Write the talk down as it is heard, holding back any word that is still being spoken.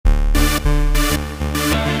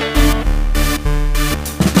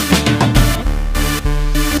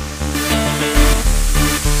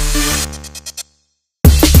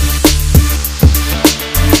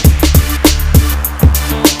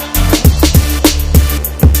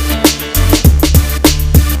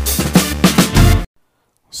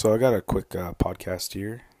So I got a quick podcast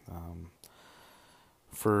here.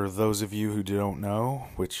 For those of you who don't know,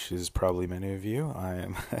 which is probably many of you, I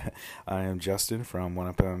am I am Justin from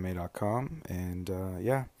OneUpMMA.com, and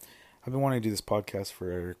yeah, I've been wanting to do this podcast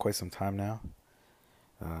for quite some time now.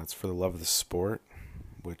 It's for the love of the sport,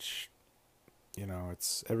 which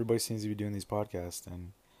it's everybody seems to be doing these podcasts,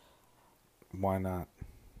 and why not?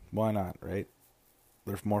 Why not, right?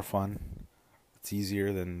 They're more fun. It's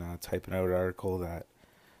easier than typing out an article that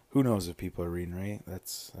who knows if people are reading, right?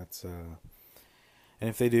 And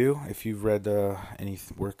if they do, if you've read any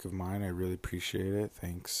work of mine, I really appreciate it.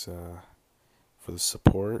 Thanks for the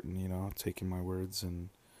support and taking my words and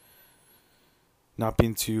not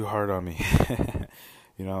being too hard on me.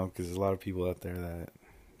 Because there's a lot of people out there that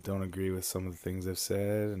don't agree with some of the things I've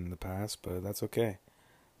said in the past, but that's okay.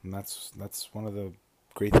 And that's one of the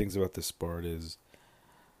great things about this sport is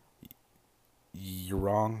you're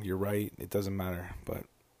wrong, you're right, it doesn't matter, but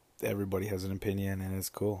everybody has an opinion and it's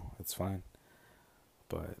cool. It's fine.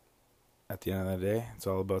 But at the end of the day, it's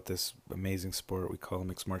all about this amazing sport we call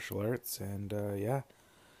mixed martial arts. And yeah,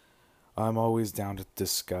 I'm always down to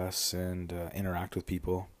discuss and interact with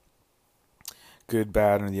people. Good,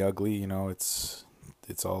 bad, and the ugly, it's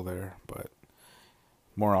all there. But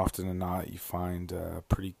more often than not, you find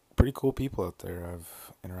pretty cool people out there.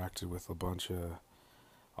 I've interacted with a bunch of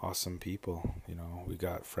awesome people. We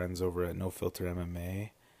got friends over at No Filter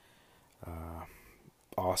MMA.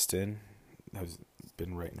 Austin has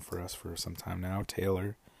been writing for us for some time now.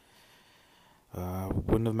 Taylor.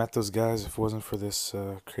 Wouldn't have met those guys if it wasn't for this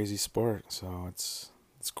crazy sport. So it's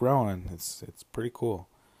growing. It's pretty cool.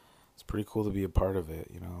 It's pretty cool to be a part of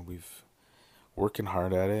it. We've working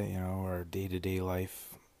hard at it. Our day-to-day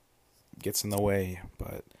life gets in the way,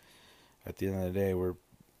 but at the end of the day, we're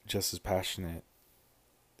just as passionate,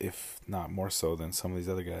 if not more so, than some of these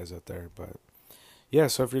other guys out there. But yeah,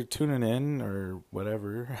 so if you're tuning in or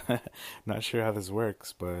whatever, not sure how this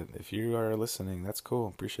works, but if you are listening, that's cool.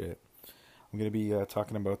 Appreciate it. I'm going to be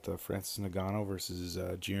talking about the Francis Ngannou versus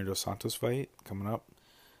Junior Dos Santos fight coming up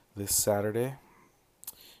this Saturday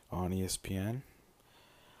on ESPN.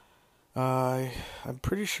 I'm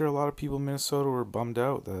pretty sure a lot of people in Minnesota were bummed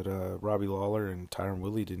out that Robbie Lawler and Tyron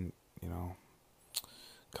Woodley didn't,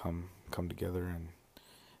 come together and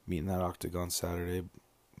meet in that octagon Saturday,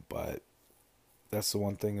 but that's the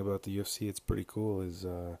one thing about the UFC. It's pretty cool. Is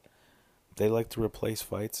they like to replace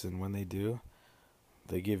fights, and when they do,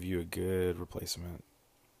 they give you a good replacement.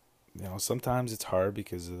 Sometimes it's hard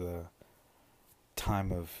because of the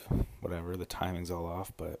time of whatever. The timing's all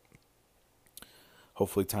off, but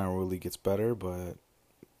hopefully Tyron Woodley gets better. But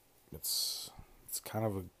it's kind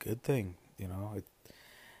of a good thing,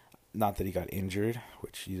 Not that he got injured,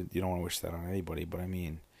 which you don't want to wish that on anybody. But I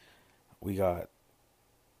mean, we got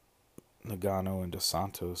Ngannou and Dos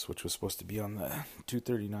Santos, which was supposed to be on the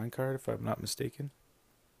 239 card, if I'm not mistaken.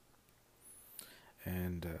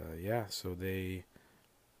 And yeah, so they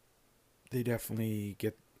definitely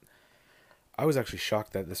get. I was actually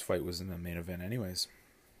shocked that this fight was in the main event, anyways.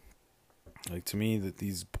 Like, to me, that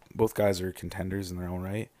these both guys are contenders in their own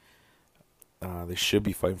right. They should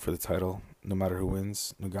be fighting for the title, no matter who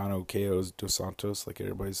wins. Ngannou KOs Dos Santos, like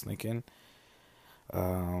everybody's thinking.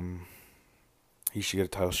 He should get a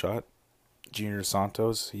title shot. Junior Dos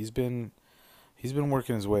Santos, he's been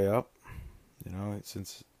working his way up,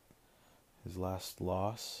 since his last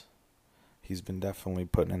loss. He's been definitely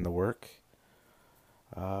putting in the work.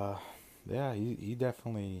 Yeah, he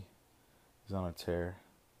definitely is on a tear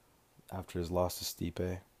after his loss to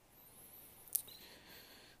Stipe.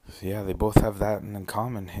 So yeah, they both have that in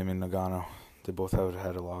common, him and Ngannou. They both have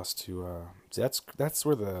had a loss to that's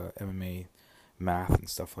where the MMA math and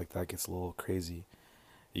stuff like that gets a little crazy.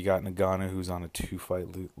 You got Ngannou, who's on a 2-fight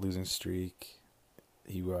losing streak.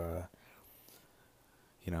 He,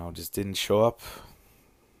 just didn't show up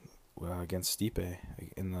against Stipe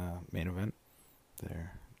in the main event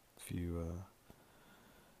there. A few,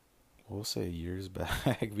 we'll say years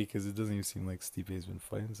back, because it doesn't even seem like Stipe's been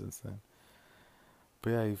fighting since then.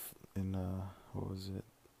 But yeah, in, what was it?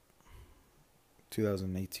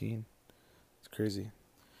 2018. It's crazy.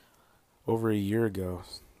 Over a year ago.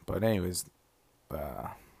 But anyways,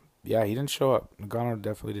 yeah, he didn't show up. Ngannou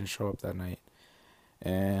definitely didn't show up that night.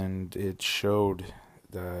 And it showed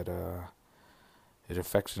that it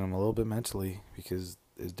affected him a little bit mentally, because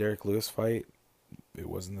his Derek Lewis fight, it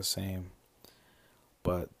wasn't the same.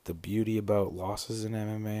 But the beauty about losses in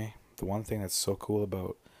MMA, the one thing that's so cool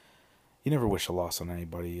about, you never wish a loss on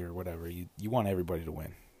anybody or whatever. You want everybody to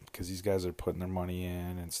win, because these guys are putting their money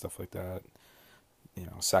in and stuff like that,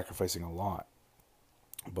 sacrificing a lot.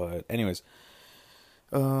 But anyways,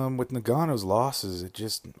 With Nagano's losses,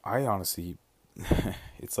 I honestly,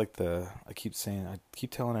 it's like I keep saying, I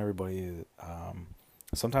keep telling everybody,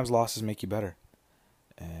 sometimes losses make you better.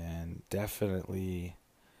 And definitely,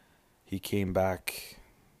 he came back,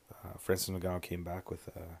 Francis Nagano came back with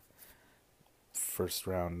a first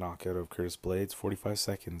round knockout of Curtis Blades, 45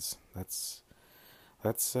 seconds. That's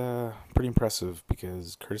pretty impressive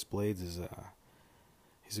because Curtis Blades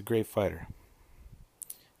he's a great fighter.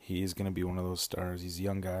 He is gonna be one of those stars. He's a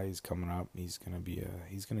young guy. He's coming up. He's gonna be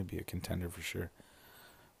a contender for sure.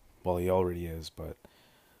 Well, he already is, but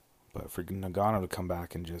for Nagano to come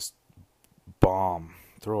back and just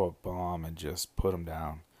throw a bomb, and just put him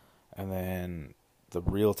down, and then the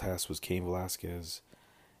real test was Cain Velasquez,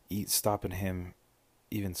 stopping him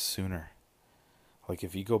even sooner. Like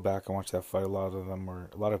if you go back and watch that fight, a lot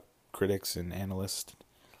of critics and analysts,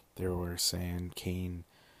 they were saying Cain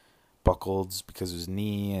buckled because of his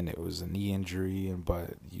knee and it was a knee injury,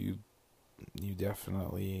 but you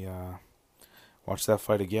definitely watch that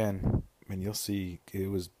fight again and you'll see it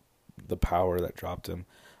was the power that dropped him.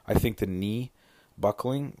 I think the knee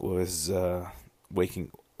buckling was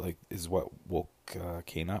is what woke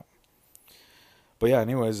Cain up. But yeah,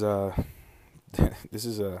 anyways, this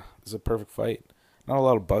is a perfect fight. Not a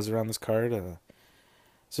lot of buzz around this card. There's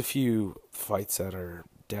a few fights that are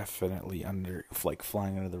definitely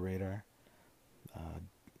flying under the radar.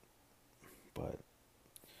 But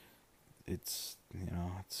it's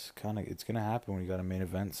it's gonna happen when you got a main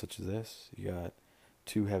event such as this. You got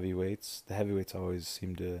two heavyweights. The heavyweights always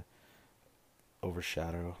seem to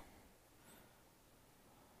overshadow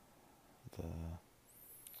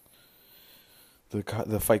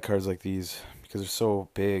the fight cards like these because they're so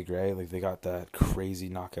big, right? Like they got that crazy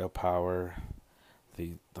knockout power.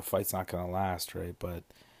 The fight's not gonna last, right? But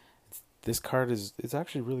this card it's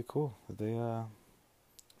actually really cool. It's an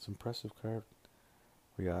impressive card.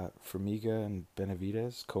 We got Formiga and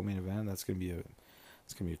Benavidez co-main event. It's gonna be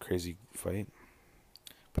a crazy fight.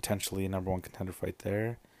 Potentially a number one contender fight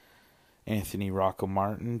there. Anthony Rocco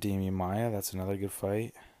Martin, Damian Maia. That's another good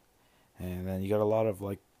fight. And then you got a lot of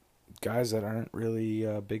guys that aren't really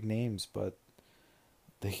big names, but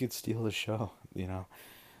they could steal the show.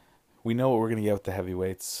 We know what we're gonna get with the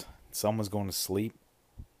heavyweights. Someone's going to sleep,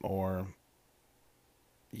 or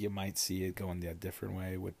you might see it going a different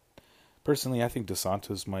way. Personally, I think Dos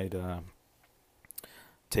Santos might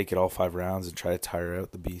take it all 5 rounds and try to tire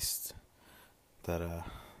out the beast that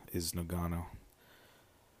is Nagano.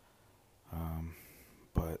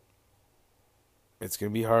 But it's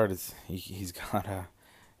gonna be hard. He's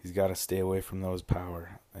gotta stay away from those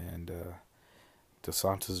power. And Dos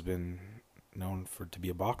Santos has been known to be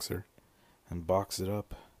a boxer and box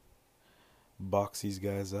these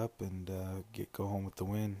guys up and go home with the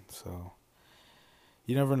win. So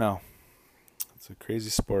you never know. It's a crazy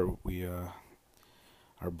sport we are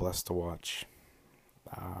blessed to watch.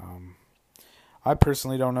 I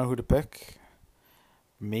personally don't know who to pick.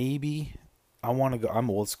 Maybe I want to go. I'm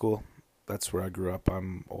old school. That's where I grew up.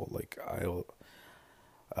 I'm old,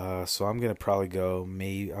 so I'm gonna probably go.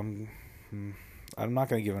 Maybe I'm not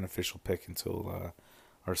gonna give an official pick until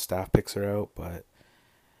our staff picks are out, but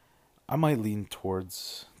I might lean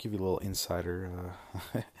towards give you a little insider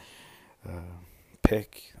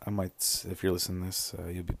pick. I might, if you're listening to this,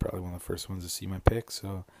 you'll be probably one of the first ones to see my pick.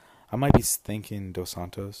 So I might be thinking Dos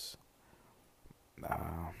Santos,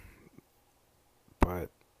 but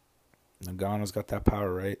Nagano's got that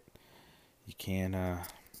power, right? You can't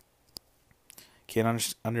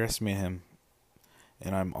underestimate him,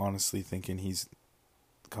 and I'm honestly thinking he's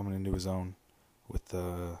coming into his own with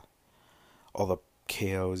all the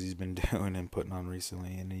KOs he's been doing and putting on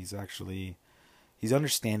recently, and he's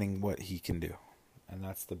understanding what he can do, and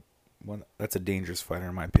that's a dangerous fighter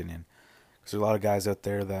in my opinion, because there's a lot of guys out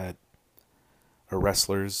there that are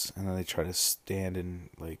wrestlers and then they try to stand and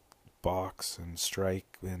box and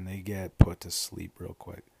strike and they get put to sleep real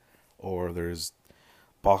quick, or there's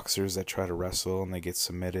boxers that try to wrestle and they get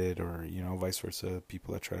submitted, or vice versa,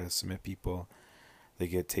 people that try to submit people, they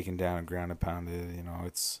get taken down and ground and pounded.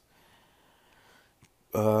 It's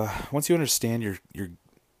once you understand your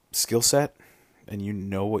skill set and you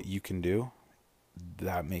know what you can do,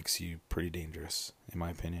 that makes you pretty dangerous, in my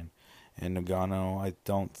opinion. And Nagano, I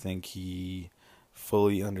don't think he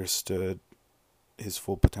fully understood his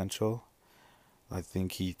full potential. I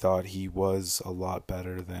think he thought he was a lot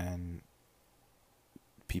better than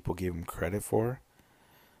people gave him credit for,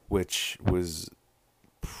 which was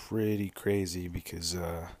pretty crazy because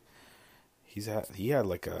he had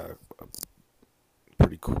a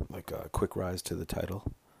pretty cool, a quick rise to the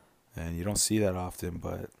title, and you don't see that often.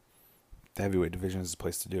 But the heavyweight division is the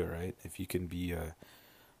place to do it, right? If you can be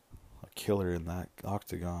a killer in that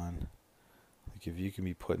octagon. Like if you can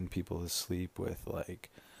be putting people to sleep with like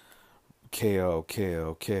KO,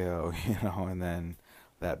 KO, KO, and then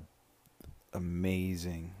that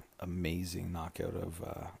amazing, amazing knockout of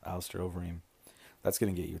Alistair Overeem, that's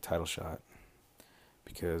gonna get you a title shot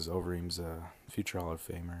because Overeem's a future Hall of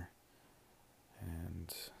Famer,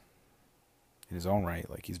 and in his own right,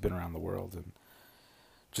 like he's been around the world and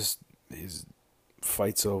just his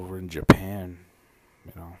fights over in Japan,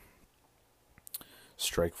 you know,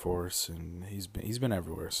 Strikeforce, and he's been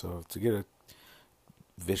everywhere. So to get a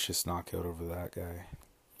vicious knockout over that guy,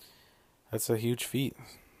 that's a huge feat.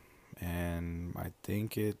 And I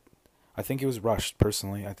think it was rushed.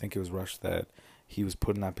 Personally, I think it was rushed that he was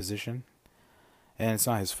put in that position. And it's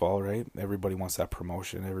not his fault, right? Everybody wants that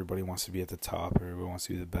promotion. Everybody wants to be at the top. Everybody wants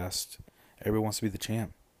to be the best. Everybody wants to be the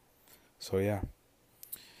champ. So yeah,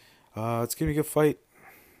 it's gonna be a good fight.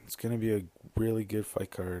 It's gonna be a really good fight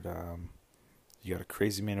card. You got a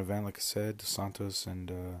crazy main event, like I said, Dos Santos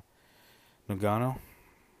and Ngannou,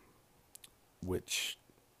 which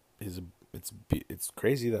is it's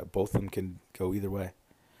crazy that both of them can go either way.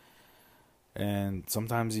 And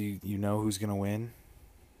sometimes you know who's gonna win.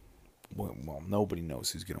 Well, nobody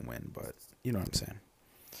knows who's gonna win, but you know what I'm saying.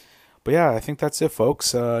 But yeah, I think that's it,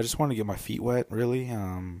 folks. I just want to get my feet wet, really.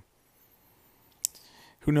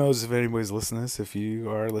 Who knows if anybody's listening to this? If you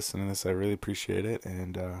are listening to this, I really appreciate it,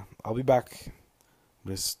 and I'll be back.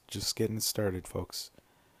 Just getting it started, folks.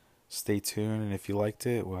 Stay tuned, and if you liked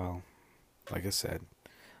it, well, like I said,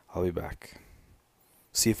 I'll be back.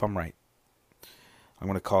 See if I'm right. I'm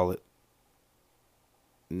going to call it.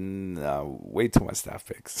 No, wait till my staff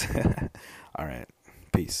picks. All right.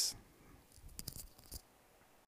 Peace.